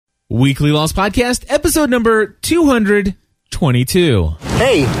Weekly Lost Podcast, episode number 222.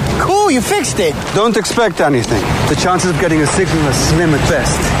 Hey, cool, you fixed it. Don't expect anything. The chances of getting a signal are slim at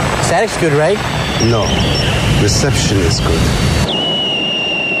best. Static's good, right? No. Reception is good.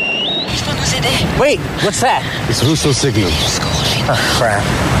 Wait, what's that? It's Russo signal. Oh, crap.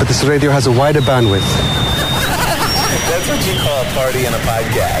 But this radio has a wider bandwidth. That's what you call a party and a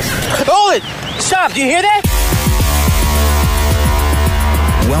podcast. Hold it! Stop, do you hear that?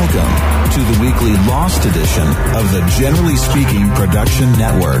 Welcome to the weekly Lost edition of the Generally Speaking Production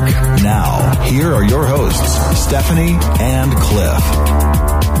Network. Now, here are your hosts, Stephanie and Cliff.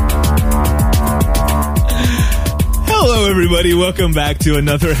 Hello, everybody. Welcome back to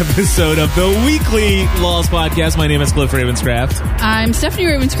another episode of the Weekly Lost Podcast. My name is Cliff Ravenscraft. I'm Stephanie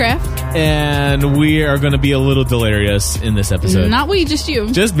Ravenscraft. And we are going to be a little delirious in this episode. Not we, just you.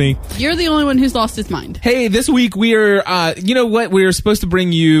 Just me. You're the only one who's lost his mind. Hey, this week we are, you know what? We are supposed to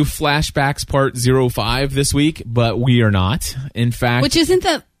bring you Flashbacks Part 05 this week, but we are not. In fact... Which isn't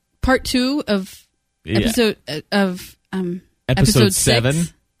that part 2 of episode, episode 7?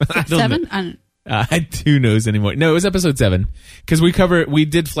 I don't know. I don't who knows anymore? No, it was episode 7 because we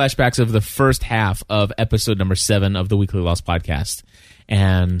did flashbacks of the first half of episode number 7 of the Weekly Lost Podcast,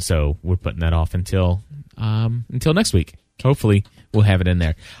 and so we're putting that off until next week. Hopefully, we'll have it in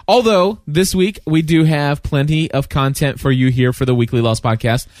there. Although this week we do have plenty of content for you here for the Weekly Lost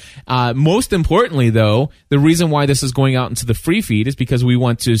Podcast. Most importantly, though, the reason why this is going out into the free feed is because we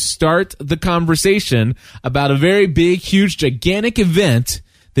want to start the conversation about a very big, huge, gigantic event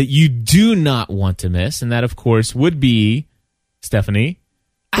that you do not want to miss, and that, of course, would be, Stephanie?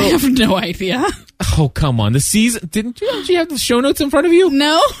 I have no idea. Oh, come on. The season... Didn't you have the show notes in front of you?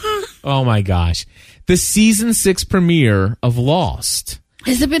 No. Oh, my gosh. The season 6 premiere of Lost.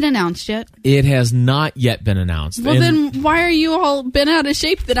 Has it been announced yet? It has not yet been announced. Well, then why are you all bent out of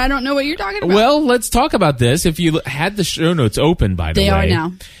shape that I don't know what you're talking about? Well, let's talk about this. If you had the show notes open, by the way. They are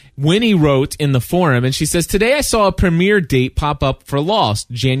now. Winnie wrote in the forum, and she says, today I saw a premiere date pop up for Lost,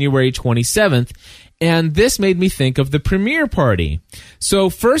 January 27th, and this made me think of the premiere party.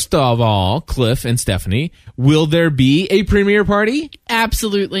 So first of all, Cliff and Stephanie, will there be a premiere party?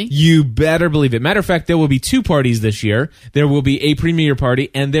 Absolutely. You better believe it. Matter of fact, there will be 2 parties this year. There will be a premiere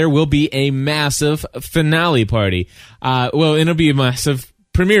party, and there will be a massive finale party. Well, it'll be a massive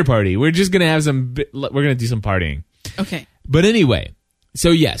premiere party. We're just going to have we're going to do some partying. Okay. But anyway...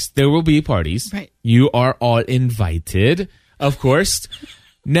 So, yes, there will be parties. Right. You are all invited, of course.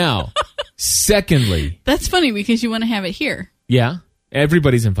 Now, secondly... That's funny because you want to have it here. Yeah,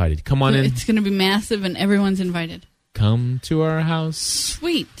 everybody's invited. Come on in. It's going to be massive and everyone's invited. Come to our house.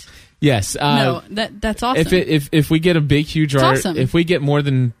 Sweet. Yes. No, that's awesome. If we get a big, huge... Awesome. If we get more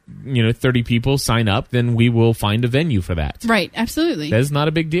than 30 people sign up, then we will find a venue for that. Right, absolutely. That's not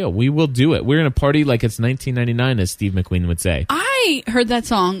a big deal. We will do it. We're going to party like it's 1999, as Steve McQueen would say. I heard that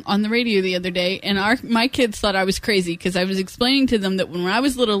song on the radio the other day, and my kids thought I was crazy because I was explaining to them that when I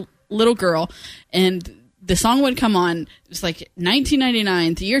was little girl, and the song would come on, it was like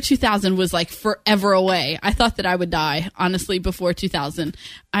 1999. The year 2000 was like forever away. I thought that I would die, honestly, before 2000.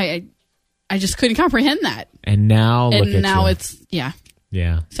 I just couldn't comprehend that. And now, look at you. It's yeah.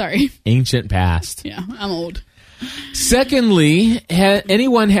 Sorry. Ancient past. Yeah, I'm old. Secondly,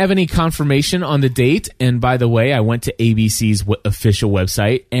 anyone have any confirmation on the date? And by the way, I went to ABC's official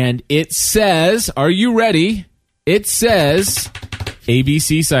website, and it says, are you ready? It says,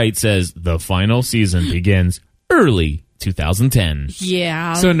 ABC site says, the final season begins early 2010.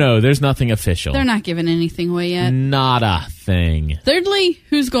 Yeah. So no, there's nothing official. They're not giving anything away yet. Not a thing. Thirdly,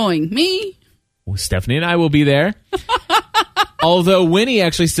 who's going? Me? Well, Stephanie and I will be there. Although Winnie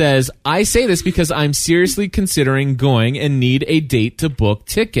actually says, I say this because I'm seriously considering going and need a date to book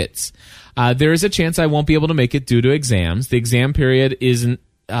tickets. There is a chance I won't be able to make it due to exams. The exam period isn't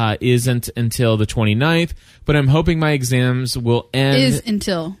until the 29th, but I'm hoping my exams will end... Is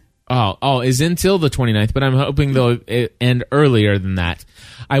until the 29th, but I'm hoping they'll end earlier than that.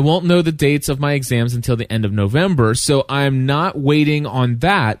 I won't know the dates of my exams until the end of November, so I'm not waiting on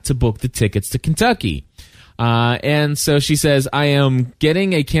that to book the tickets to Kentucky. And so she says, I am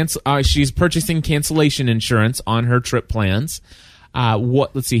getting she's purchasing cancellation insurance on her trip plans.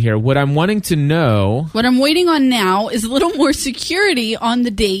 Let's see here. What I'm wanting to know... What I'm waiting on now is a little more security on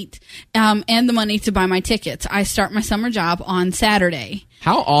the date and the money to buy my tickets. I start my summer job on Saturday.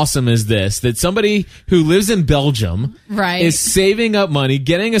 How awesome is this? That somebody who lives in Belgium is saving up money,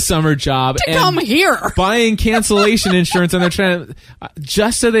 getting a summer job, and come here, buying cancellation insurance on their trip,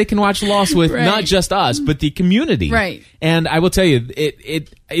 just so they can watch Lost with not just us, but the community. Right. And I will tell you,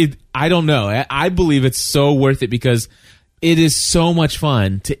 I don't know. I believe it's so worth it because it is so much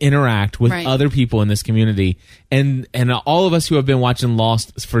fun to interact with Right. other people in this community, and all of us who have been watching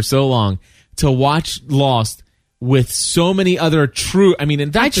Lost for so long, to watch Lost with so many other true. I mean,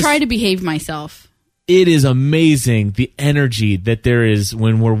 and I try to behave myself. It is amazing the energy that there is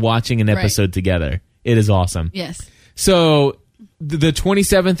when we're watching an episode together. It is awesome. Yes. So the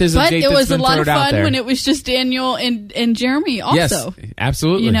 27th is a But date it that's was a been lot of thrown out fun there. when it was just Daniel and Jeremy also. Yes,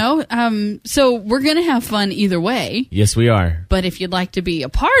 absolutely. You know, so we're going to have fun either way. Yes, we are. But if you'd like to be a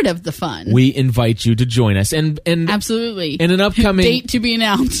part of the fun, We invite you to join us, and absolutely. in an upcoming date to be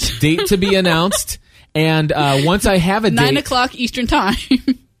announced. date to be announced. And once I have a date, 9:00 Eastern time.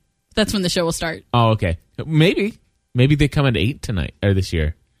 That's when the show will start. Oh, okay. Maybe they come at 8 tonight or this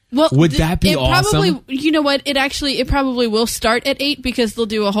year. Well, Would that be it awesome? Probably, you know what? It probably will start at 8 because they'll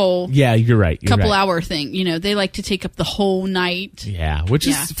do a whole Yeah, you're right. You're couple right. hour thing. You know, they like to take up the whole night. Yeah, which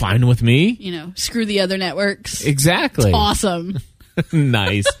Yeah. is fine with me. You know, screw the other networks. Exactly. Awesome.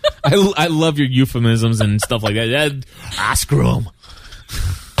 Nice. I love your euphemisms and stuff like that. Screw 'em.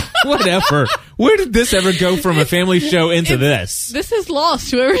 Whatever. Where did this ever go from a family show into this? This is Lost.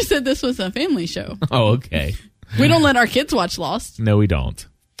 Whoever said this was a family show. Oh, okay. We don't let our kids watch Lost. No, we don't.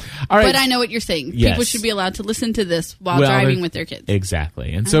 All right. But I know what you're saying. Yes. People should be allowed to listen to this while Well, driving with their kids.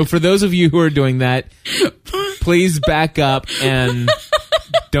 Exactly. And so for those of you who are doing that, please back up and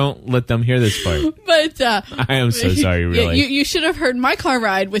don't let them hear this part. But I am so sorry, really. You should have heard my car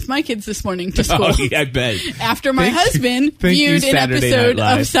ride with my kids this morning to school. Oh, yeah, I bet. After my Thank you. husband Thank you, viewed an Saturday episode Night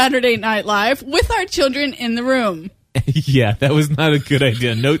Live. of Saturday Night Live with our children in the room. Yeah, that was not a good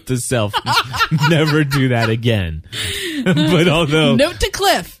idea. Note to self, never do that again. But although, Note to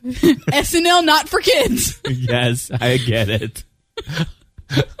Cliff, SNL not for kids. yes, I get it.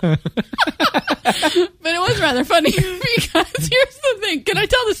 But it was rather funny because here's the thing. Can I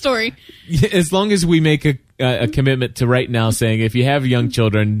tell the story? As long as we make a commitment to right now saying if you have young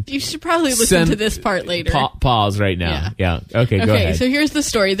children, You should probably listen Send- to this part later. pause right now. Yeah. Okay, go ahead. So here's the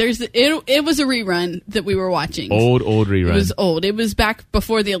story. It was a rerun that we were watching. Old rerun. It was old. It was back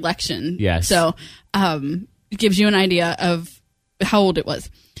before the election. Yes. So it gives you an idea of how old it was.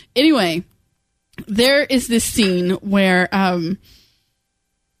 Anyway, there is this scene where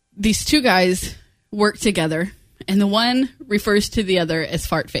these two guys work together, and the one refers to the other as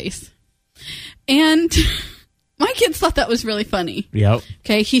fart face. And my kids thought that was really funny. Yep.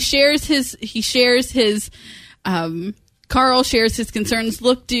 Okay, Carl shares his concerns.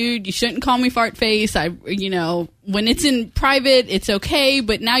 Look, dude, you shouldn't call me fart face. When it's in private, it's okay,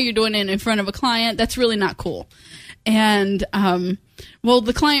 but now you're doing it in front of a client. That's really not cool. And,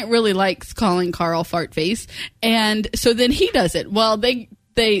 the client really likes calling Carl fart face. And so then he does it. Well, the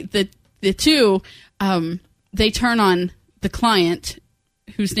two, they turn on the client,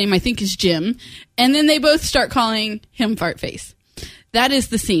 whose name I think is Jim, and then they both start calling him fart face. That is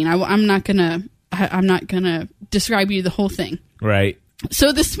the scene. I'm not gonna describe you the whole thing. Right.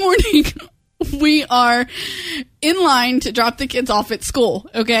 So this morning we are in line to drop the kids off at school.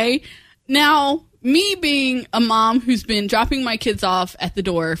 Okay, now me being a mom who's been dropping my kids off at the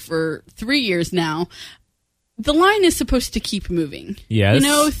door for 3 years now, the line is supposed to keep moving. Yes.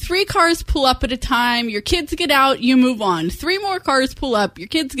 3 cars pull up at a time. Your kids get out, you move on. 3 more cars pull up. Your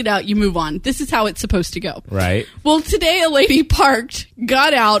kids get out, you move on. This is how it's supposed to go. Right. Well, today a lady parked,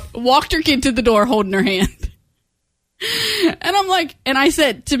 got out, walked her kid to the door holding her hand. And I'm like, and I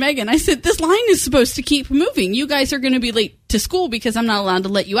said to Megan, this line is supposed to keep moving. You guys are going to be late to school because I'm not allowed to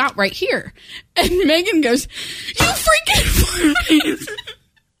let you out right here. And Megan goes, you freaking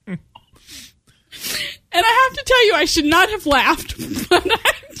And I have to tell you, I should not have laughed, but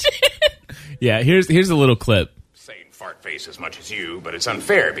I did. Yeah, here's a little clip. Saying fart face as much as you, but it's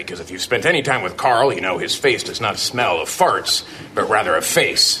unfair because if you've spent any time with Carl, you know his face does not smell of farts, but rather of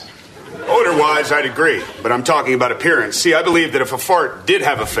face. Odor-wise, I'd agree, but I'm talking about appearance. See, I believe that if a fart did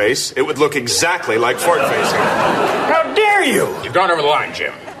have a face, it would look exactly like fart facing. How dare you! You've gone over the line,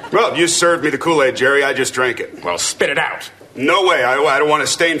 Jim. Well, you served me the Kool-Aid, Jerry. I just drank it. Well, spit it out. No way. I don't want to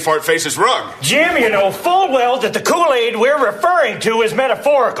stain fart face's rug. Jim, you know full well that the Kool-Aid we're referring to is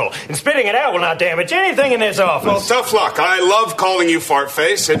metaphorical, and spitting it out will not damage anything in this office. Well, tough luck. I love calling you fart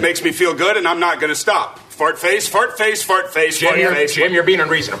face. It makes me feel good, and I'm not going to stop. Fart face, fart face, fart face, Jim, fart face. Jim, you're being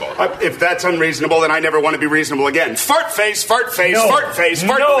unreasonable. If that's unreasonable, then I never want to be reasonable again. Fart face, fart face, No. fart face,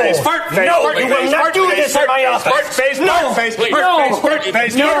 fart No. face, fart face, No, fart you face, will not fart do face, this fart in my face, office. Fart face, No. fart face, Please. fart No. face, fart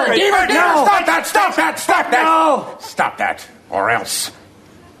face, No. fart face, Dear, fart face. no. Stop that! Stop that! Stop that! No. Stop that, or else.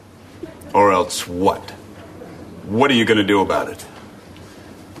 Or else what? What are you going to do about it?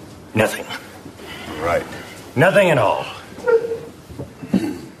 Nothing. Right. Nothing at all.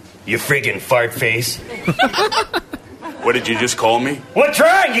 You friggin' fart face. What did you just call me? What's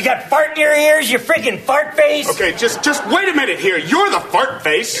wrong? You got fart in your ears, you freaking fart face? Okay, just wait a minute here. You're the fart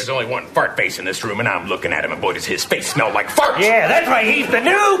face. There's only one fart face in this room, and I'm looking at him, and boy, does his face smell like farts. Yeah, that's why he's the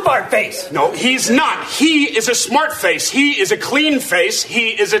new fart face. No, he's not. He is a smart face. He is a clean face. He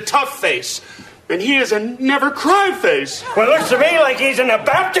is a tough face. And he is a never cry face. Well, looks to me like he's an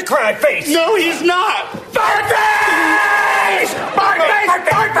about to cry face. No, he's not. Fart face! Fart face!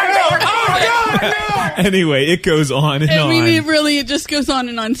 Fart face! Oh, no, no. Anyway, it goes on and I on. mean, it just goes on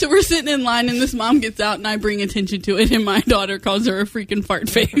and on. So we're sitting in line, and this mom gets out, and I bring attention to it, and my daughter calls her a freaking fart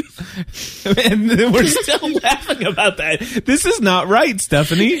face. And we're still laughing about that. This is not right,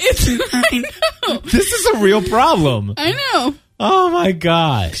 Stephanie. I know. This is a real problem. I know. Oh my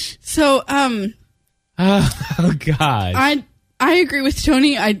gosh. So, Oh gosh. I agree with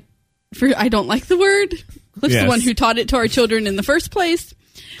Tony. I don't like the word. Cliff's Yes. the one who taught it to our children in the first place.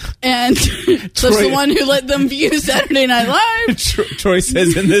 And Cliff's the one who let them view Saturday Night Live. Troy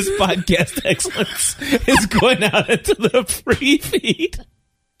says in this podcast, excellence is going out into the free feed.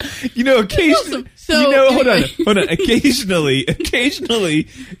 You know, occasionally, So, hold anyway. on. Occasionally,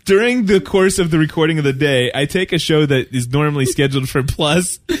 during the course of the recording of the day, I take a show that is normally scheduled for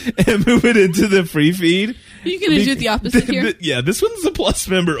Plus and move it into the free feed. Are you going to do the opposite here? Yeah, this one's a Plus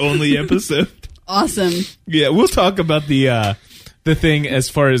member only episode. Awesome. Yeah, we'll talk about the thing as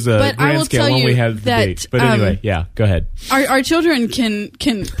far as But I grand will scale tell when you we have the that, date. But anyway, yeah, go ahead. Our children can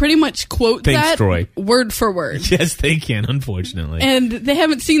pretty much quote Thanks, that Troy. word for word. Yes, they can, unfortunately. And they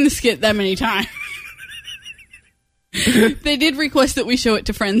haven't seen the skit that many times. They did request that we show it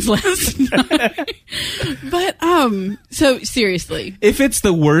to friends last night. But so seriously, If it's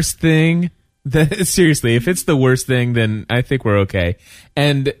the worst thing, then then I think we're okay.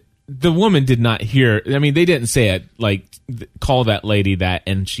 And the woman did not hear. I mean, they didn't say it like call that lady that,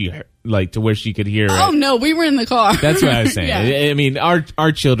 and she like to where she could hear. oh it. no, we were in the car. That's what I was saying. Yeah. I mean, our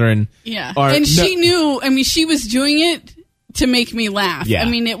children. Yeah, are and she knew. I mean, she was doing it to make me laugh. Yeah. I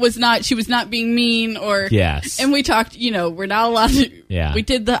mean, it was not. She was not being mean or. Yes. And we talked. You know, we're not allowed to. Yeah. We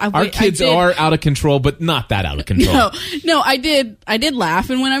did the. Our kids are out of control, but not that out of control. No, I did laugh,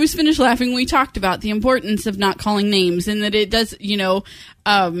 and when I was finished laughing, we talked about the importance of not calling names, and that it does,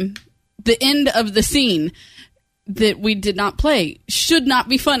 the end of the scene that we did not play should not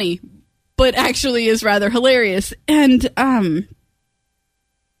be funny, but actually is rather hilarious. And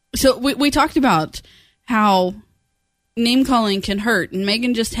so we talked about how name calling can hurt, and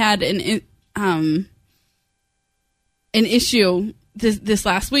Megan just had an issue this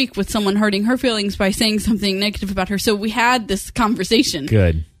last week with someone hurting her feelings by saying something negative about her. So we had this conversation.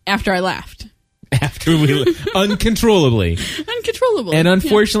 Good. After I laughed. After we uncontrollably. And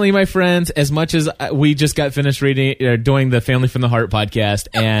unfortunately, my friends, as much as we just got finished doing the Family from the Heart podcast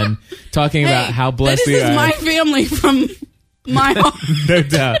and talking about how blessed we this are. is my family from my heart. No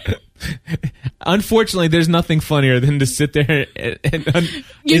doubt. Unfortunately, there's nothing funnier than to sit there and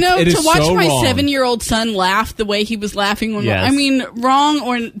to watch my 7-year-old son laugh the way he was laughing when Yes. I mean, wrong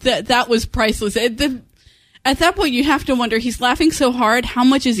or that was priceless. At that point, you have to wonder, he's laughing so hard, how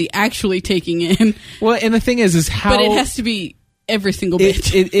much is he actually taking in? Well, and the thing is how... But it has to be every single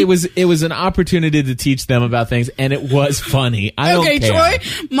bit. It was an opportunity to teach them about things, and it was funny. I don't care. Troy,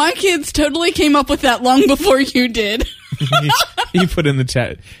 my kids totally came up with that long before you did. You put in the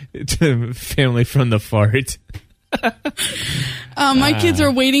chat to Family from the Fart. My kids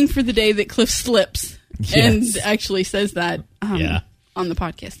are waiting for the day that Cliff slips and Yes. actually says that on the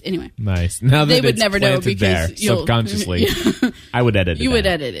podcast. Anyway. Nice. Now that They would it's never know planted because there, you'll- subconsciously, I would edit it. You would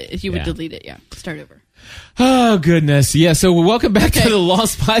out. edit it. You would Yeah. delete it. Yeah. Start over. Oh, goodness. Yeah, so welcome back Okay. to the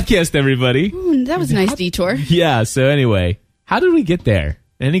Lost Podcast, everybody. Ooh, that was a nice detour. Yeah, so anyway, how did we get there?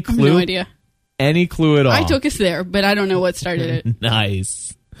 Any I have clue? no idea. Any clue at all? I took us there, but I don't know what started it.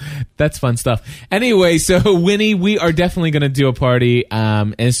 Nice. That's fun stuff. Anyway, so Winnie, we are definitely going to do a party.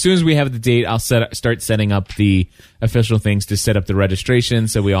 And as soon as we have the date, I'll start setting up the official things to set up the registration,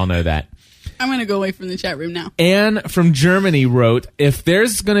 so we all know that. I'm going to go away from the chat room now. Anne from Germany wrote, if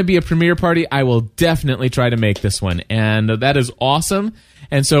there's going to be a premiere party, I will definitely try to make this one. And that is awesome.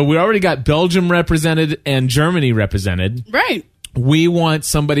 And so we already got Belgium represented and Germany represented. Right. We want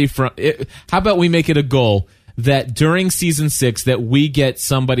somebody from... How about we make it a goal that during season 6 that we get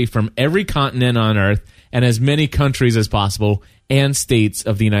somebody from every continent on Earth and as many countries as possible and states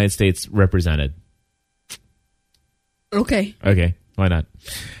of the United States represented. Okay. Okay, why not?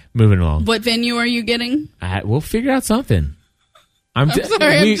 Moving along. What venue are you getting? We'll figure out something. I'm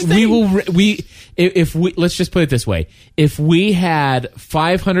sorry, I'm just we saying. will if we let's just put it this way. If we had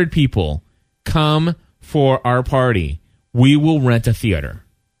 500 people come for our party, we will rent a theater.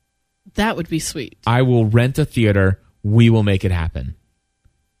 That would be sweet. I will rent a theater we will make it happen.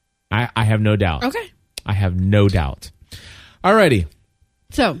 I have no doubt. Okay. I have no doubt. Alrighty.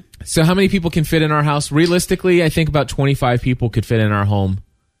 So how many people can fit in our house? Realistically, I think about 25 people could fit in our home.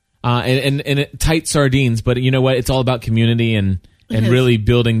 And tight sardines, but you know what? It's all about community and really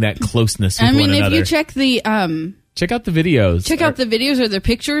building that closeness with one another. If you check the check out the videos. Check out the videos or the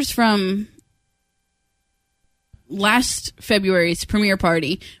pictures from last February's premiere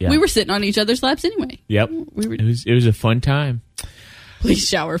party. Yeah. We were sitting on each other's laps anyway. Yep. It was a fun time. Please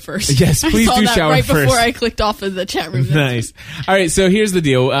shower first. Yes, please I saw do that shower right first. before I clicked off of the chat room. Nice. All right, so here's the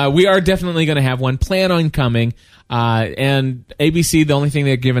deal. We are definitely going to have one. Plan on coming. And ABC, the only thing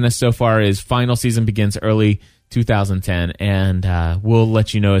they've given us so far is final season begins early 2010. And we'll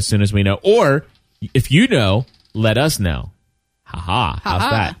let you know as soon as we know. Or if you know, let us know. Ha-ha.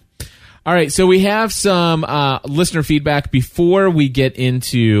 How's that? All right, so we have some listener feedback before we get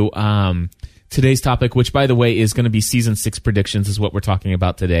into today's topic, which, by the way, is going to be Season 6 predictions is what we're talking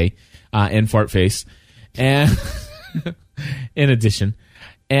about today, and Fart Face. And in addition,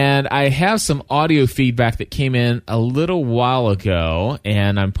 and I have some audio feedback that came in a little while ago,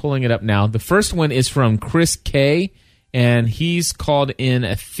 and I'm pulling it up now. The first one is from Chris K., and he's called in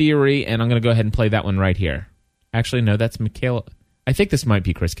a theory, and I'm going to go ahead and play that one right here. Actually, no, that's Michaela. I think this might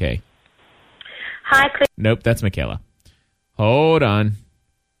be Chris K. Hi, Chris. Nope, that's Michaela. Hold on.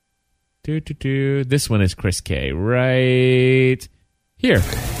 This one is Chris K. Right here.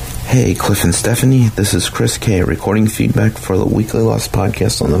 Hey, Cliff and Stephanie. This is Chris K. recording feedback for the Weekly Lost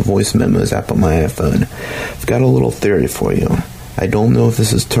podcast on the Voice Memos app on my iPhone. I've got a little theory for you. I don't know if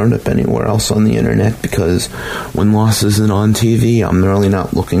this is turned up anywhere else on the internet because when Lost isn't on TV, I'm really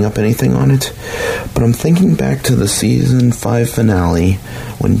not looking up anything on it. But I'm thinking back to the Season 5 finale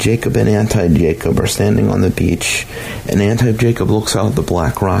when Jacob and Anti-Jacob are standing on the beach and Anti-Jacob looks out at the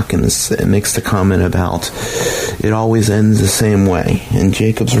black rock and makes the comment about it always ends the same way. And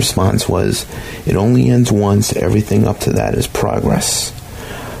Jacob's response was, it only ends once, everything up to that is progress.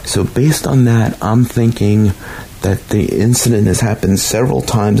 So based on that, I'm thinking that the incident has happened several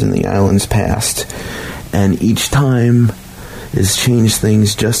times in the island's past, and each time has changed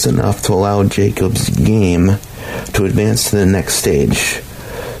things just enough to allow Jacob's game to advance to the next stage.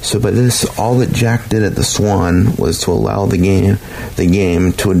 So by this, all that Jack did at the Swan was to allow the game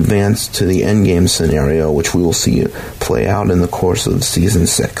to advance to the endgame scenario, which we will see play out in the course of Season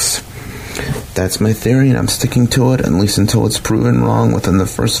 6. That's my theory, and I'm sticking to it, at least until it's proven wrong within the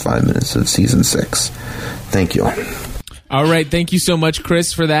first 5 minutes of Season 6. Thank you. All right. Thank you so much,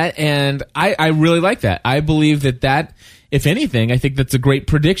 Chris, for that. And I really like that. I believe that, if anything, I think that's a great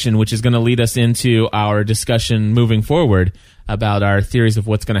prediction, which is going to lead us into our discussion moving forward about our theories of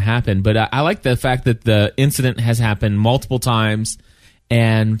what's going to happen. But I like the fact that the incident has happened multiple times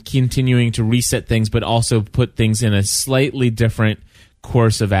and continuing to reset things, but also put things in a slightly different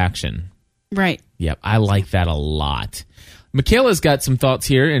course of action. Right. Yep. I like that a lot. Michaela's got some thoughts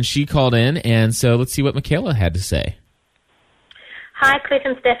here, and she called in, and so let's see what Michaela had to say. Hi, Cliff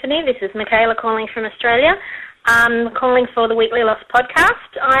and Stephanie. This is Michaela calling from Australia. I'm calling for the Weekly Lost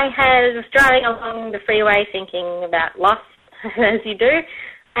podcast. I was driving along the freeway thinking about Lost, as you do,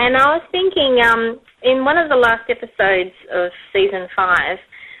 and I was thinking in one of the last episodes of Season 5,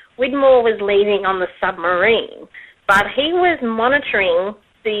 Widmore was leaving on the submarine, but he was monitoring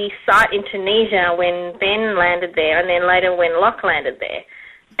the site in Tunisia when Ben landed there and then later when Locke landed there.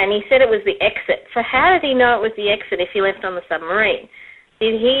 And he said it was the exit. So how did he know it was the exit if he left on the submarine?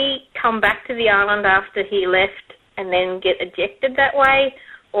 Did he come back to the island after he left and then get ejected that way?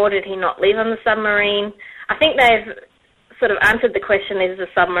 Or did he not leave on the submarine? I think they've sort of answered the question, is the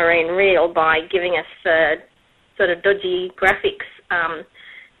submarine real, by giving us sort of dodgy graphics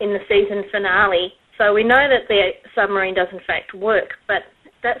in the season finale. So we know that the submarine does in fact work, but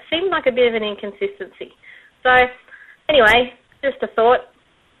that seemed like a bit of an inconsistency. So, anyway, just a thought.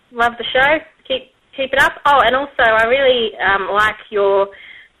 Love the show. Keep it up. Oh, and also I really like your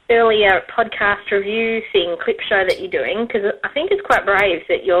earlier podcast review thing, clip show that you're doing, because I think it's quite brave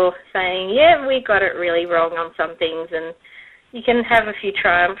that you're saying, yeah, we got it really wrong on some things, and you can have a few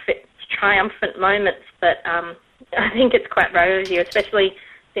triumphant moments, but I think it's quite brave of you, especially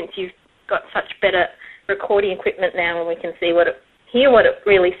since you've got such better recording equipment now and we can see hear what it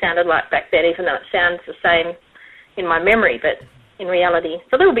really sounded like back then, even though it sounds the same in my memory, but in reality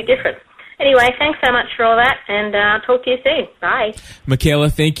it's a little bit different. Anyway, thanks so much for all that, and talk to you soon. Bye. Michaela,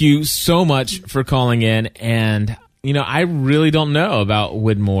 thank you so much for calling in, and, you know, I really don't know about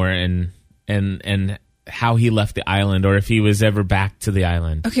Widmore and how he left the island or if he was ever back to the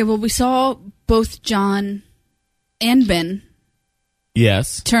island. Okay, well, we saw both John and Ben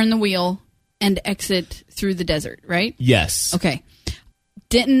turn the wheel and exit through the desert, right? Yes. Okay.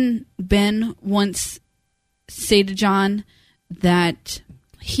 Didn't Ben once say to John that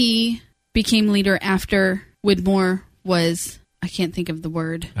he became leader after Widmore was, I can't think of the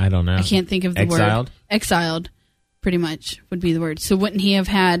word. I don't know. I can't think of the Exiled? word. Exiled, pretty much, would be the word. So wouldn't he have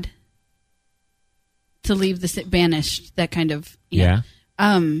had to leave the banished, that kind of... Yeah.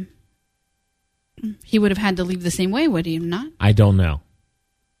 He would have had to leave the same way, would he not? I don't know.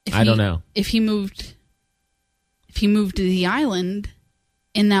 I don't know. If he moved to the island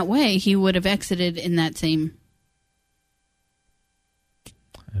in that way, he would have exited in that same...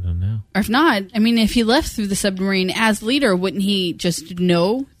 I don't know. Or if not, I mean, if he left through the submarine as leader, wouldn't he just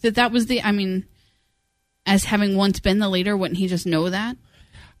know that was the... I mean, as having once been the leader, wouldn't he just know that?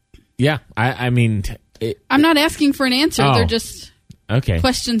 Yeah, I mean... I'm not asking for an answer. Oh. They're just Okay.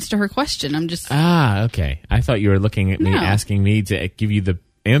 questions to her question. I'm just... Okay. I thought you were looking at me, No. asking me to give you the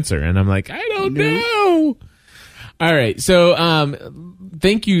answer, and I'm like, I don't know. All right. So,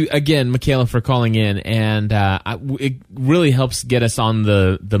 thank you again, Michaela, for calling in, and it really helps get us on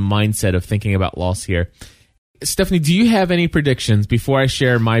the mindset of thinking about loss here. Stephanie, do you have any predictions before I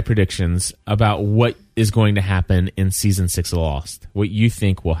share my predictions about what is going to happen in season 6 of Lost? What you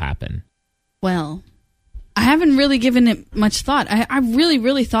think will happen? Well, I haven't really given it much thought. I really,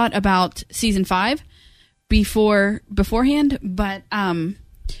 really thought about season 5 beforehand, but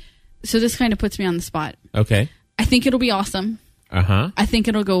so this kind of puts me on the spot. Okay. I think it'll be awesome. Uh-huh. I think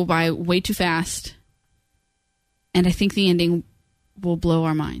it'll go by way too fast, and I think the ending will blow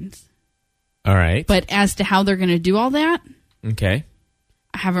our minds. All right. But as to how they're going to do all that, Okay.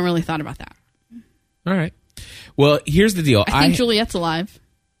 I haven't really thought about that. All right. Well, here's the deal. I think Juliet's alive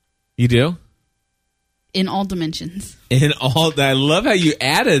You do? in all dimensions. I love how you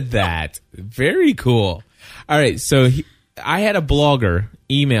added that. Very cool. All right, so I had a blogger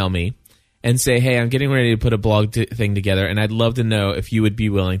email me and say, hey, I'm getting ready to put a blog thing together, and I'd love to know if you would be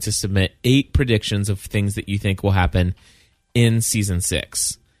willing to submit 8 predictions of things that you think will happen in season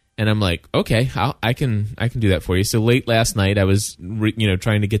 6. And I'm like, okay, I can do that for you. So late last night, I was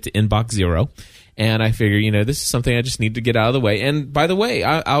trying to get to inbox 0, and I figure this is something I just need to get out of the way. And by the way,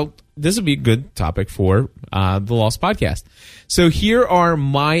 this would be a good topic for the Lost podcast. So here are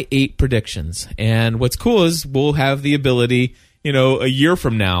my 8 predictions. And what's cool is we'll have the ability, a year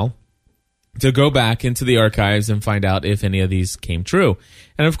from now, to go back into the archives and find out if any of these came true.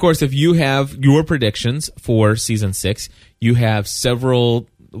 And of course, if you have your predictions for season 6, you have several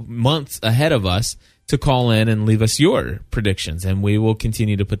months ahead of us to call in and leave us your predictions, and we will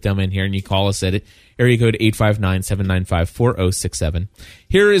continue to put them in here. And you call us at area code 859-795-4067.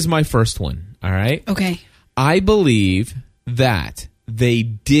 Here is my first one. All right. Okay. I believe that they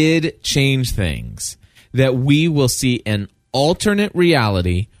did change things, that we will see an alternate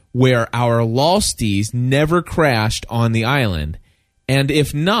reality where our Losties never crashed on the island. And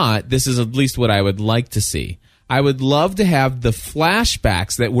if not, this is at least what I would like to see. I would love to have the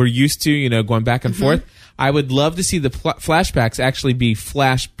flashbacks that we're used to, going back and forth. I would love to see the flashbacks actually be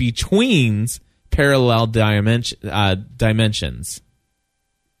flash between parallel dimensions.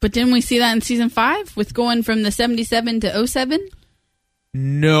 But didn't we see that in season 5 with going from the 77 to 07?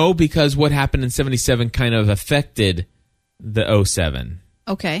 No, because what happened in 77 kind of affected the 07.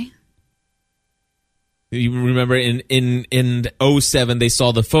 Okay. You remember in 07 they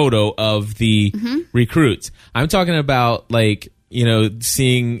saw the photo of the recruits. I'm talking about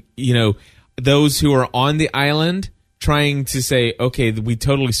seeing those who are on the island trying to say, okay, we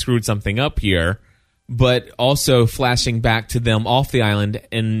totally screwed something up here, but also flashing back to them off the island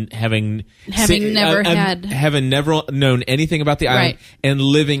and having never known anything about the island, right, and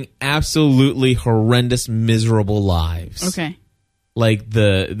living absolutely horrendous, miserable lives. Okay.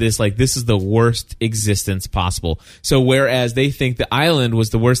 This is the worst existence possible. So whereas they think the island was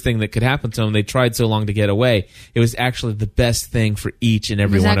the worst thing that could happen to them, they tried so long to get away. It was actually the best thing for each and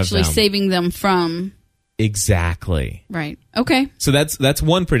every one of them. It was actually saving them from... Exactly. Right. Okay. So that's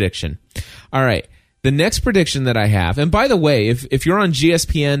one prediction. All right. The next prediction that I have, and by the way, if you're on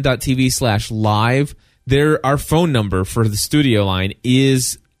gspn.tv/live, our phone number for the studio line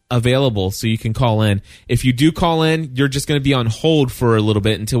is available, so you can call in. If you do call in, you're just going to be on hold for a little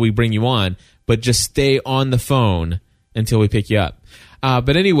bit until we bring you on, but just stay on the phone until we pick you up.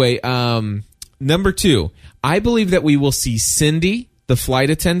 But anyway, number 2, I believe that we will see Cindy, the flight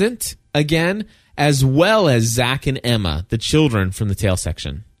attendant, again, as well as Zach and Emma, the children from the tail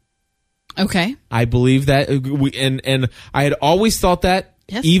section. Okay. I believe that, and I had always thought that,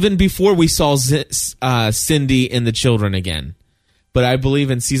 yes, even before we saw Cindy and the children again. But I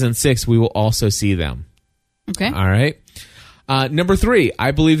believe in season 6 we will also see them. Okay. All right. Number 3,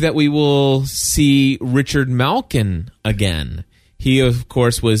 I believe that we will see Richard Malkin again. He, of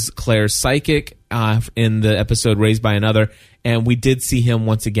course, was Claire's psychic in the episode Raised by Another, and we did see him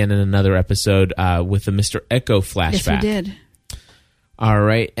once again in another episode with the Mr. Echo flashback. Yes, we did. All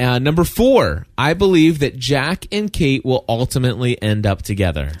right. Number 4, I believe that Jack and Kate will ultimately end up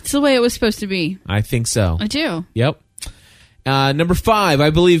together. It's the way it was supposed to be. I think so. I do. Yep. Number 5,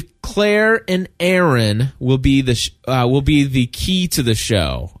 I believe Claire and Aaron will be the key to the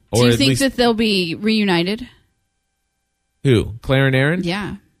show. Do you think that they'll be reunited? Who? Claire and Aaron?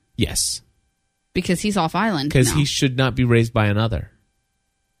 Yeah. Yes. Because he's off island. Because he should not be raised by another.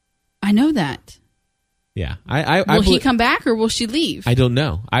 I know that. Yeah. Will he come back or will she leave? I don't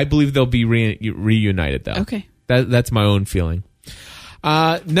know. I believe they'll be reunited, though. Okay. That's my own feeling.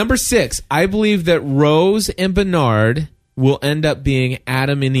 Number 6, I believe that Rose and Bernard will end up being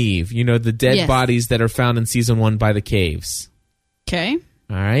Adam and Eve. You know, the dead bodies that are found in season 1 by the caves. Okay.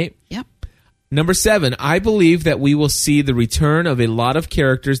 All right. Yep. Number 7, I believe that we will see the return of a lot of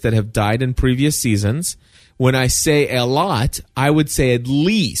characters that have died in previous seasons. When I say a lot, I would say at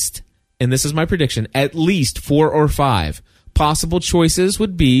least, and this is my prediction, at least 4 or 5. Possible choices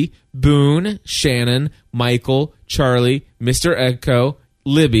would be Boone, Shannon, Michael, Charlie, Mr. Echo,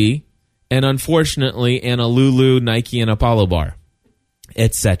 Libby, and unfortunately, Anna Lulu, Nike, and Apollo Bar,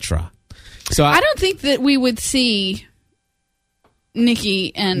 etc. So I don't think that we would see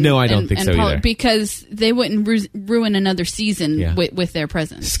Nikki and no, I don't think so Paul, either, because they wouldn't ruin another season with their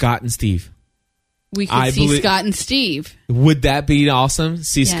presence. Scott and Steve. We could see Scott and Steve. Would that be awesome?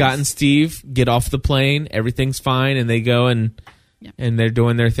 See Scott and Steve get off the plane, everything's fine, and they go and they're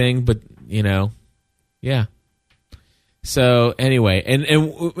doing their thing. But yeah. So anyway,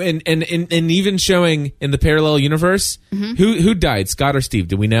 and even showing in the parallel universe, who died, Scott or Steve?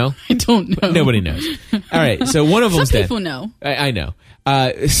 Do we know? I don't know. Nobody knows. All right, so one of them's dead. Some people know. I know.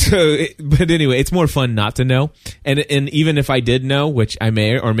 But anyway, it's more fun not to know. And even if I did know, which I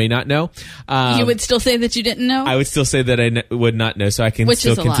may or may not know, you would still say that you didn't know. I would still say that I would not know, so I can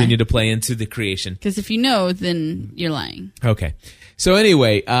still continue to play into the creation. Because if you know, then you're lying. Okay. So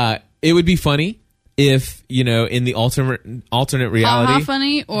anyway, it would be funny if, in the alternate reality. Ha-ha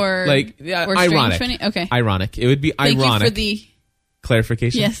funny or or ironic. Funny? Okay. Ironic. It would be ironic. Thank you for the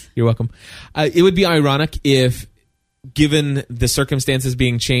clarification. Yes. You're welcome. It would be ironic if, given the circumstances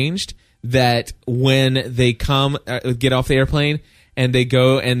being changed, that when they get off the airplane and they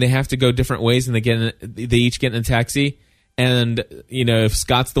go and they have to go different ways and they each get in a taxi. And, if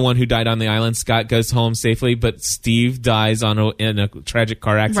Scott's the one who died on the island, Scott goes home safely, but Steve dies in a tragic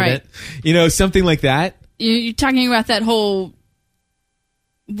car accident. Right. Something like that. You're talking about that whole...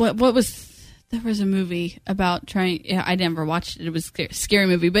 What was... There was a movie about trying... I never watched it. It was a scary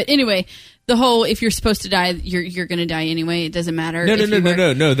movie. But anyway, the whole, if you're supposed to die, you're going to die anyway. It doesn't matter. No. It's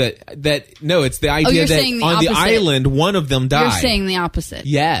the idea that on the island, one of them died. You're saying the opposite.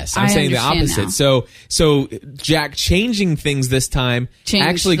 Yes, I'm saying the opposite. Now. So Jack changing things this time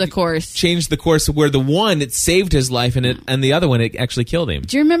changed the course where the one, it saved his life, and the other one, it actually killed him.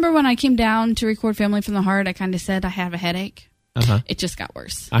 Do you remember when I came down to record Family from the Heart, I kind of said I have a headache? Uh-huh. It just got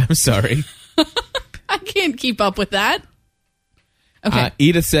worse. I'm sorry. I can't keep up with that. Okay.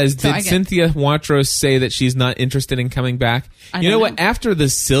 Edith says, did Cynthia Watros say that she's not interested in coming back? You know what? After the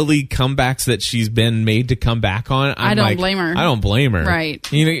silly comebacks that she's been made to come back on, I don't blame her. I don't blame her. Right.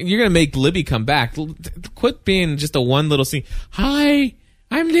 You're going to make Libby come back. Quit being just a one little scene. Hi,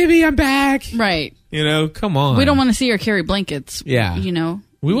 I'm Libby. I'm back. Right. Come on. We don't want to see her carry blankets. Yeah.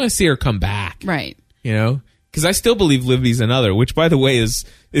 We want to see her come back. Right. Because I still believe Libby's another, which, by the way, is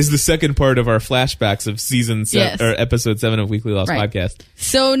the second part of our flashbacks of season 7 or episode 7 of Weekly Lost Podcast.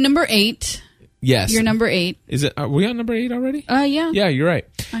 So number 8. Yes, you're number 8. Is it? Are we on number 8 already? Yeah. Yeah, you're right.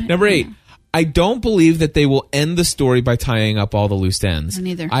 Number 8. I don't believe that they will end the story by tying up all the loose ends.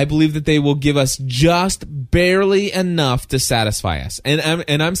 Neither. I believe that they will give us just barely enough to satisfy us,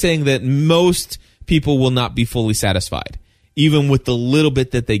 and I'm saying that most people will not be fully satisfied, even with the little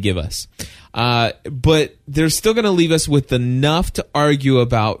bit that they give us. But they're still going to leave us with enough to argue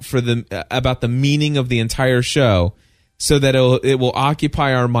about about the meaning of the entire show, so that it will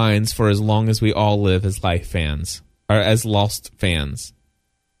occupy our minds for as long as we all live as Life fans or as Lost fans.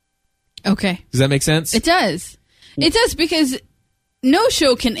 Okay. Does that make sense? It does. It does, because no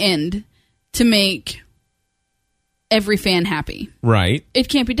show can end to make every fan happy. Right. It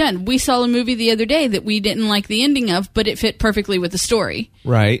can't be done. We saw a movie the other day that we didn't like the ending of, but it fit perfectly with the story.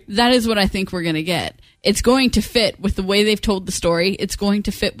 Right. That is what I think we're going to get. It's going to fit with the way they've told the story. It's going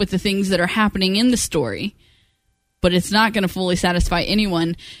to fit with the things that are happening in the story. But it's not going to fully satisfy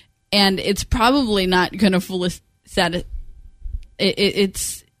anyone. And it's probably not going to fully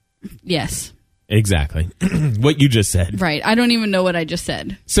It's yes. Exactly. What you just said. Right. I don't even know what I just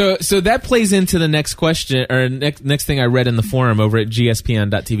said. So that plays into the next question, or next thing I read in the forum over at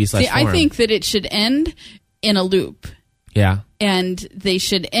gspn.tv/forum. See, I think that it should end in a loop. Yeah. And they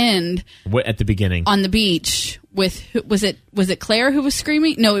should end at the beginning on the beach with was it Claire who was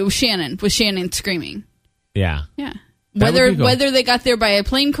screaming? No, it was Shannon. Was Shannon screaming? Yeah. Yeah. That would be cool. Whether they got there by a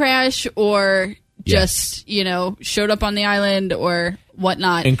plane crash or just, showed up on the island or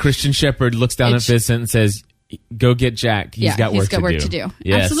whatnot. And Christian Shepherd looks down at Vincent and says, "Go get Jack. He's got work to do."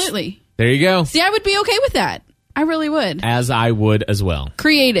 Yes. Absolutely. There you go. See, I would be okay with that. I really would. As I would as well.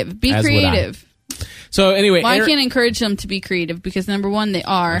 Creative. Be creative. So anyway, I can't encourage them to be creative because number one, they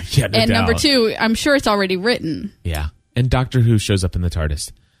are, Yeah, no and doubt. number two, I'm sure it's already written. Yeah, and Doctor Who shows up in the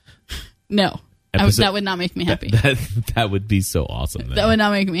TARDIS. No, that would not make me happy. That would be so awesome. Then. That would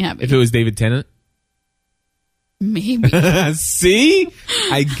not make me happy. If it was David Tennant. Maybe. See?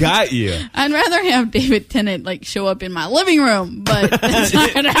 I got you. I'd rather have David Tennant show up in my living room, but that's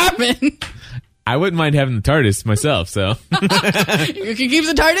not going to happen. I wouldn't mind having the TARDIS myself, so. You can keep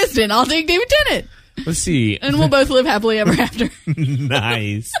the TARDIS and I'll take David Tennant. Let's see. And we'll both live happily ever after.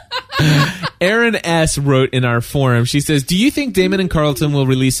 Nice. Erin S. wrote in our forum, she says, "Do you think Damon and Carlton will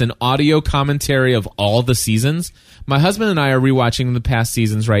release an audio commentary of all the seasons? My husband and I are rewatching the past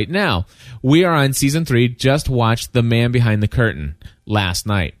seasons right now. We are on season 3, just watched The Man Behind the Curtain last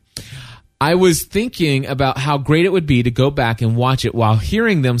night. I was thinking about how great it would be to go back and watch it while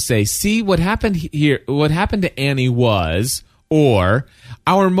hearing them say, see, what happened here, what happened to Annie was, or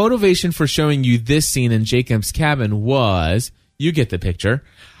our motivation for showing you this scene in Jacob's cabin was, you get the picture.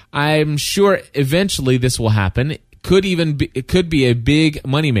 I'm sure eventually this will happen. It could be a big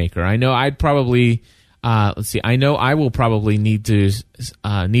moneymaker. I know I'd probably, I know I will probably need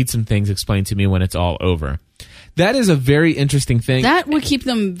some things explained to me when it's all over." That is a very interesting thing. That would keep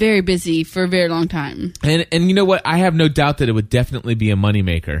them very busy for a very long time. And you know what? I have no doubt that it would definitely be a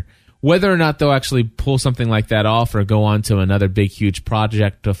moneymaker. Whether or not they'll actually pull something like that off or go on to another big, huge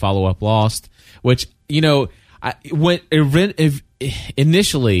project to follow up Lost, which,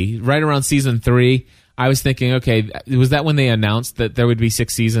 initially, right around season 3, I was thinking, okay, was that when they announced that there would be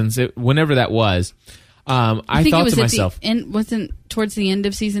 6 seasons? Whenever that was, I thought to myself, wasn't towards the end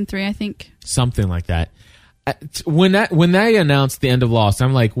of season 3, I think? Something like that. When they announced the end of Lost,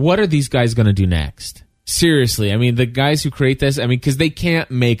 I'm like, what are these guys going to do next? Seriously, I mean, the guys who create this, because they can't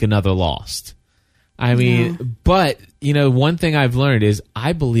make another Lost. But, one thing I've learned is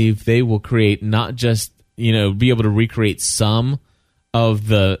I believe they will create not just, be able to recreate some of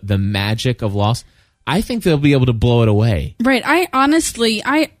the magic of Lost. I think they'll be able to blow it away. Right. I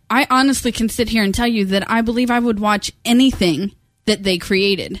honestly can sit here and tell you that I believe I would watch anything that they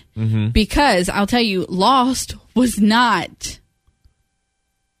created. Mm-hmm. Because I'll tell you, Lost was not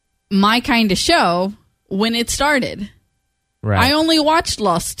my kind of show when it started. Right. I only watched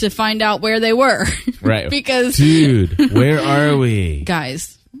Lost to find out where they were. Right. Because dude, where are we?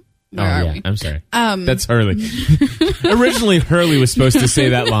 Guys, where are we? I'm sorry. That's Hurley. Originally, Hurley was supposed to say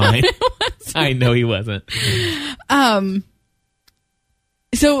that line. I know he wasn't.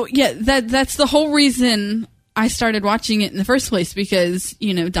 So yeah, that's the whole reason I started watching it in the first place, because,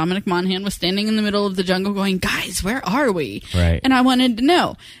 Dominic Monaghan was standing in the middle of the jungle going, guys, where are we? Right. And I wanted to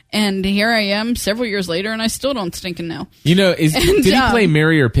know. And here I am several years later, and I still don't stinking know. Did he play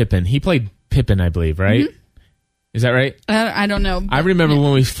Merry or Pippin? He played Pippin, I believe, right? Mm-hmm. Is that right? I don't know. I remember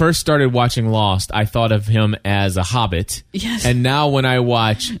when we first started watching Lost, I thought of him as a hobbit. Yes. And now when I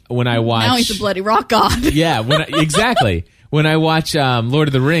watch... Now he's a bloody rock god. Yeah, exactly. When I watch Lord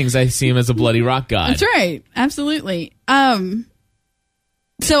of the Rings, I see him as a bloody rock god. That's right. Absolutely. So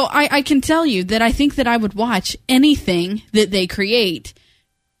I can tell you that I think that I would watch anything that they create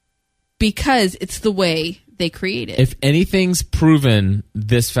because it's the way they create it. If anything's proven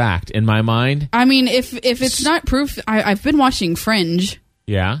this fact in my mind... if it's not proof... I've been watching Fringe.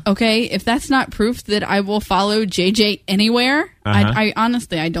 Yeah. Okay, if that's not proof that I will follow JJ anywhere, I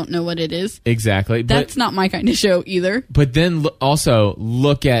honestly, I don't know what it is. Exactly. That's not my kind of show either. But then also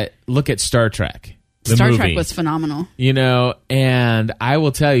look at Star Trek. Star Trek was phenomenal. And I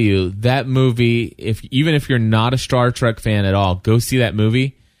will tell you, that movie, even if you're not a Star Trek fan at all, go see that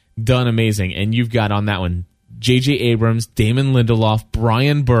movie. Done amazing. And you've got on that one J.J. Abrams, Damon Lindelof,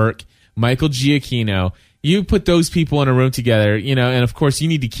 Brian Burke, Michael Giacchino. You put those people in a room together, and of course you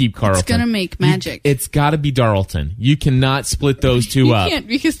need to keep Carlton. It's going to make magic. It's got to be Darlton. You cannot split those two up. You can't,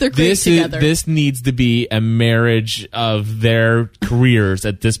 because they're great together. This needs to be a marriage of their careers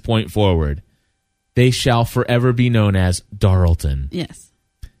at this point forward. They shall forever be known as Darlton. Yes.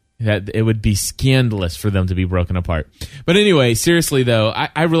 That it would be scandalous for them to be broken apart. But anyway, seriously though,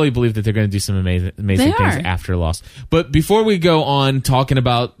 I really believe that they're going to do some amazing things after Lost. But before we go on talking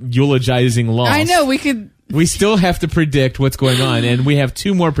about eulogizing Lost, I know we still have to predict what's going on, and we have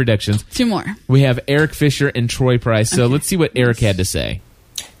 2 more predictions. 2 more. We have Eric Fisher and Troy Price. So let's see what Eric had to say.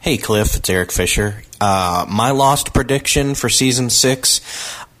 Hey Cliff, it's Eric Fisher. My Lost prediction for season 6.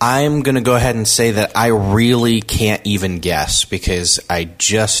 I'm going to go ahead and say that I really can't even guess because I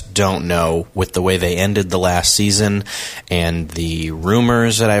just don't know with the way they ended the last season and the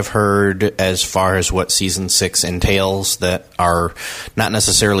rumors that I've heard as far as what season 6 entails that are not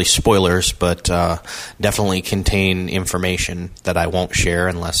necessarily spoilers, but definitely contain information that I won't share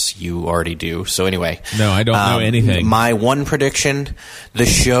unless you already do. So anyway. No, I don't know anything. My one prediction, the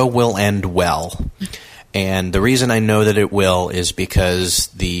show will end well. And the reason I know that it will is because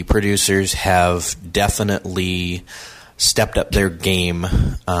the producers have definitely stepped up their game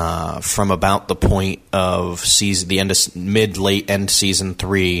from about the point of the end of mid-late end season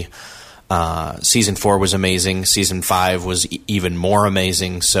 3. Season 4 was amazing. Season 5 was even more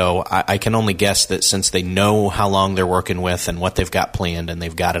amazing. So I can only guess that since they know how long they're working with and what they've got planned and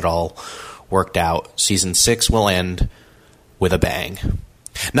they've got it all worked out, season 6 will end with a bang.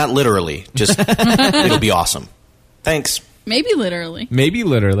 Not literally, just it'll be awesome. Thanks. Maybe literally. Maybe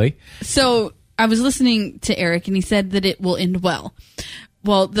literally. So I was listening to Eric, and he said that it will end well.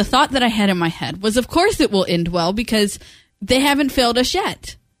 Well, the thought that I had in my head was, of course it will end well, because they haven't failed us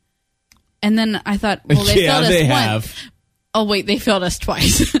yet. And then I thought, well, they failed us once. Oh, wait, they failed us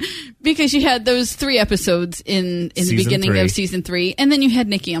twice. Because you had those 3 episodes in the beginning of season 3, and then you had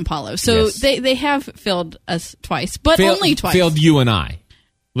Nikki and Paulo. So they have failed us twice, but only twice. Failed you and I.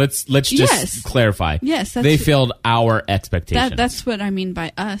 Let's just clarify. Yes, they failed our expectations. That's what I mean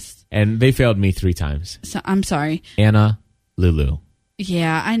by us. And they failed me 3 times. So I'm sorry, Anna, Lulu.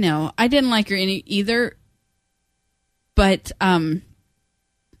 Yeah, I know. I didn't like her either, but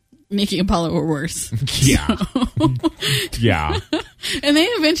Nikki and Paulo were worse. Yeah, yeah. And they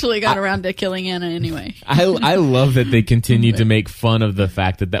eventually got around to killing Anna anyway. I love that they continue to make fun of the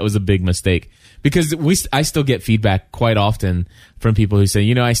fact that was a big mistake. Because I still get feedback quite often from people who say,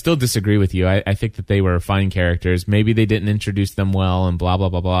 I still disagree with you. I think that they were fine characters. Maybe they didn't introduce them well and blah, blah,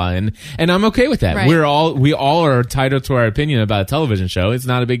 blah, blah. And I'm okay with that. Right. We all are entitled to our opinion about a television show. It's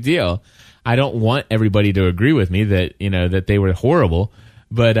not a big deal. I don't want everybody to agree with me that, that they were horrible.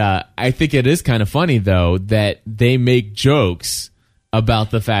 But I think it is kind of funny, though, that they make jokes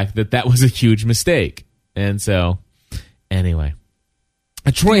about the fact that was a huge mistake. And so, anyway.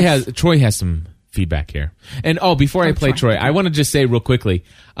 Troy has some feedback here. And before I play Troy, I want to just say real quickly,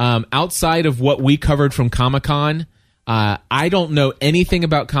 outside of what we covered from Comic-Con, I don't know anything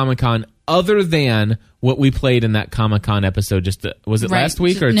about Comic-Con other than what we played in that Comic-Con episode. Was it last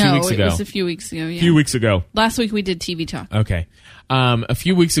week or 2 weeks ago? No, it was a few weeks ago. Yeah. A few weeks ago. Last week we did TV Talk. Okay. A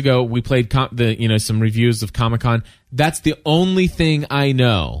few weeks ago we played some reviews of Comic-Con. That's the only thing I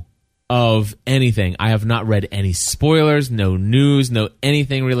know of anything. I have not read any spoilers, no news, no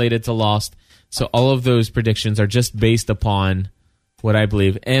anything related to Lost. So all of those predictions are just based upon what I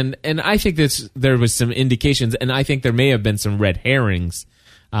believe. And I think there was some indications, and I think there may have been some red herrings,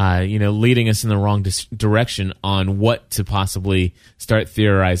 leading us in the wrong direction on what to possibly start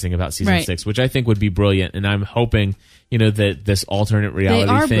theorizing about season 6, which I think would be brilliant. And I'm hoping, that this alternate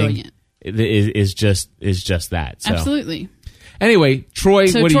reality thing is just that. So. Absolutely. Anyway,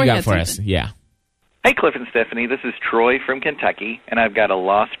 Troy, what do you got for us? Yeah. Hey, Cliff and Stephanie. This is Troy from Kentucky, and I've got a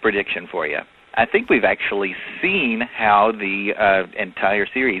Lost prediction for you. I think we've actually seen how the entire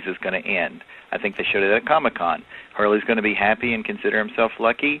series is going to end. I think they showed it at Comic-Con. Hurley's going to be happy and consider himself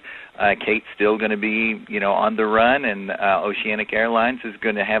lucky. Kate's still going to be, on the run, and Oceanic Airlines is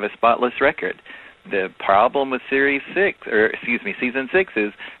going to have a spotless record. The problem with season 6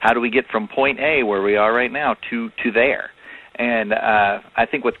 is how do we get from point A, where we are right now, to there? And I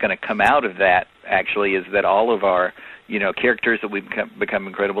think what's going to come out of that, actually, is that all of our, characters that we've become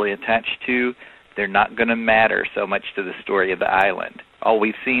incredibly attached to, they're not going to matter so much to the story of the island. All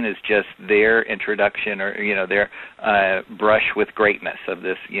we've seen is just their introduction or, their brush with greatness of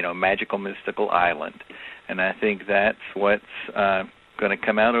this, magical, mystical island. And I think that's what's going to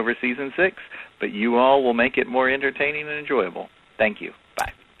come out over season 6. But you all will make it more entertaining and enjoyable. Thank you.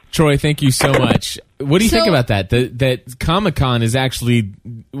 Bye. Troy, thank you so much. What do you think about that? That Comic-Con is actually,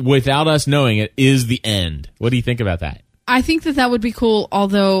 without us knowing it, is the end. What do you think about that? I think that would be cool,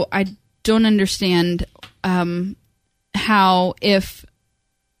 although I don't understand how if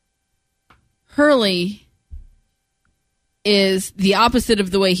Hurley is the opposite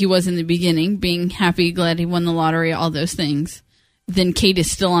of the way he was in the beginning, being happy, glad he won the lottery, all those things, then Kate is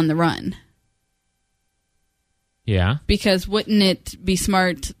still on the run. Yeah. Because wouldn't it be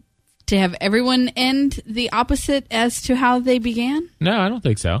smart to have everyone end the opposite as to how they began? No, I don't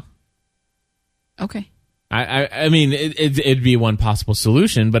think so. Okay. I mean, it'd be one possible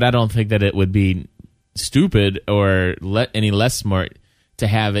solution, but I don't think that it would be stupid or any less smart to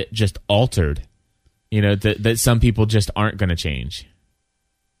have it just altered. You know, that some people just aren't going to change.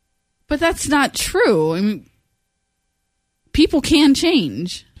 But that's not true. I mean, people can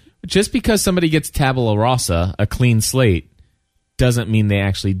change. Just because somebody gets tabula rasa, a clean slate, doesn't mean they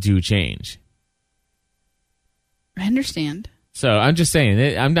actually do change. I understand. So I'm just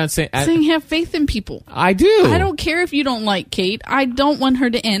saying. I'm not saying. Saying have faith in people. I do. I don't care if you don't like Kate. I don't want her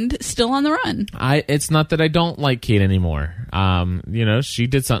to end still on the run. It's not that I don't like Kate anymore. You know, she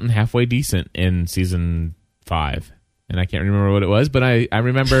did something halfway decent in season 5, and I can't remember what it was, but I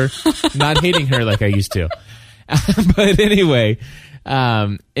remember not hating her like I used to. But anyway,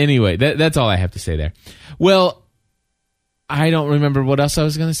 that's all I have to say there. Well, I don't remember what else I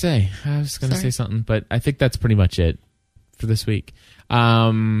was going to say. I was going to say something, but I think that's pretty much it for this week.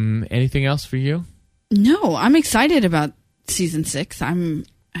 Anything else for you? No, I'm excited about season 6. I'm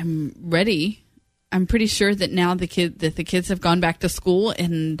ready. I'm pretty sure that now the kids have gone back to school,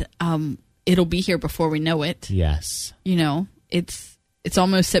 and it'll be here before we know it. Yes. You know, it's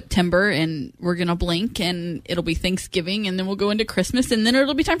almost September, and we're gonna blink, and it'll be Thanksgiving, and then we'll go into Christmas, and then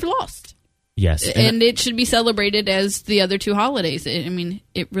it'll be time for Lost. Yes, and it should be celebrated as the other 2 holidays. I mean,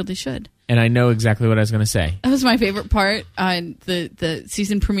 it really should. And I know exactly what I was going to say. That was my favorite part. The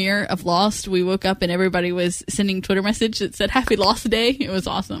season premiere of Lost, we woke up and everybody was sending Twitter message that said Happy Lost Day. It was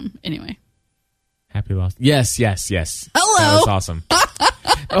awesome. Anyway. Happy Lost. Yes. Hello. That was awesome.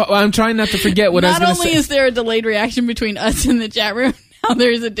 I'm trying not to forget what I was going to say. Not only is there a delayed reaction between us in the chat room, now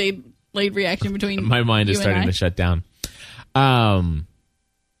there is a delayed reaction between my mind is starting to shut down. What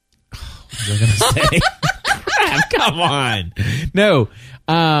was I going to say? Come on. No.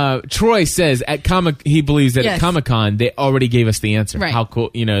 Troy says he believes that at Comic-Con they already gave us the answer. Right. How cool,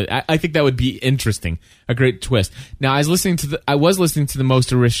 you know, I think that would be interesting. A great twist. Now I was listening to the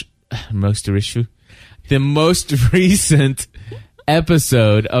most recent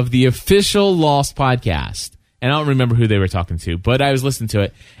episode of the official Lost podcast. And I don't remember who they were talking to, but I was listening to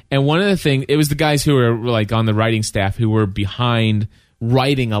it. And one of the things, it was the guys who were like on the writing staff who were behind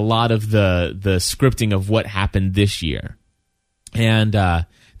writing a lot of the scripting of what happened this year. And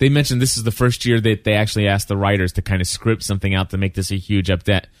they mentioned this is the first year that they actually asked the writers to kind of script something out to make this a huge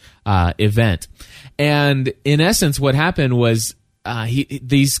event. And in essence, what happened was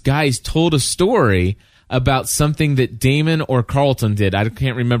these guys told a story about something that Damon or Carlton did. I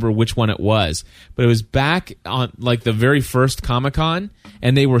can't remember which one it was, but it was back on like the very first Comic-Con,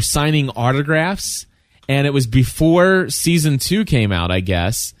 and they were signing autographs, and it was before season 2 came out, I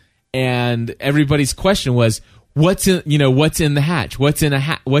guess. And everybody's question was, what's in the hatch? What's in the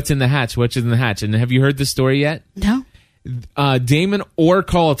hatch? And have you heard this story yet? No. Damon or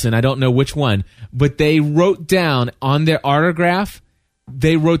Carlton, I don't know which one, but they wrote down on their autograph,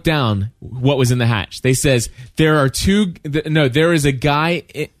 they wrote down what was in the hatch. They says there is a guy,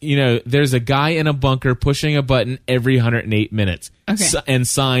 there's a guy in a bunker pushing a button every 108 minutes. Okay. And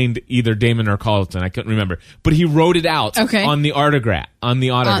signed either Damon or Carlton. I couldn't remember, but he wrote it out on the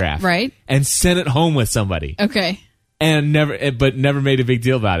autograph, right, and sent it home with somebody. Okay. And never made a big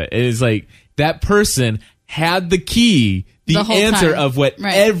deal about it. It is like that person had the key, the answer of what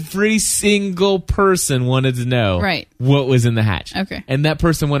every single person wanted to know. Right. What was in the hatch. Okay. And that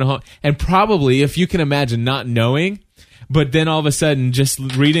person went home. And probably, if you can imagine not knowing, but then all of a sudden just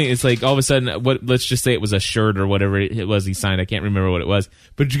reading, it's like all of a sudden, let's just say it was a shirt or whatever it was he signed. I can't remember what it was.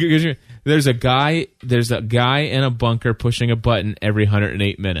 But there's a guy in a bunker pushing a button every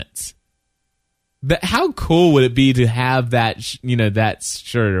 108 minutes. But how cool would it be to have that, that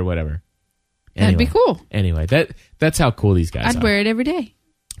shirt or whatever? That'd be cool. Anyway, that's how cool these guys are. I'd wear it every day.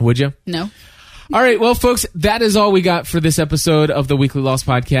 Would you? No. All right, well, folks, that is all we got for this episode of the Weekly Lost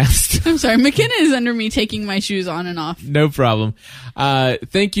Podcast. I'm sorry, McKenna is under me taking my shoes on and off. No problem.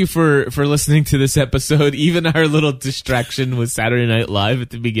 Thank you for listening to this episode. Even our little distraction with Saturday Night Live at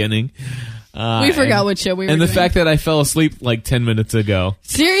the beginning. We forgot what show we were doing. And the doing. fact that I fell asleep like 10 minutes ago.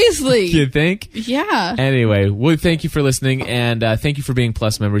 Seriously? You think? Yeah. Anyway, well, thank you for listening, and thank you for being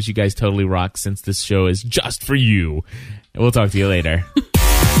Plus members. You guys totally rock since this show is just for you. And we'll talk to you later.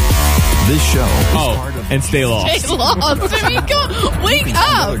 This show is part of and stay lost. Stay lost. I mean, wake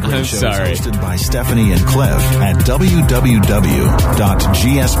up. I'm sorry. Hosted by Stephanie and Cliff at www.gspn.tv.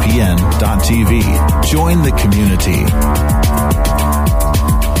 Join the community.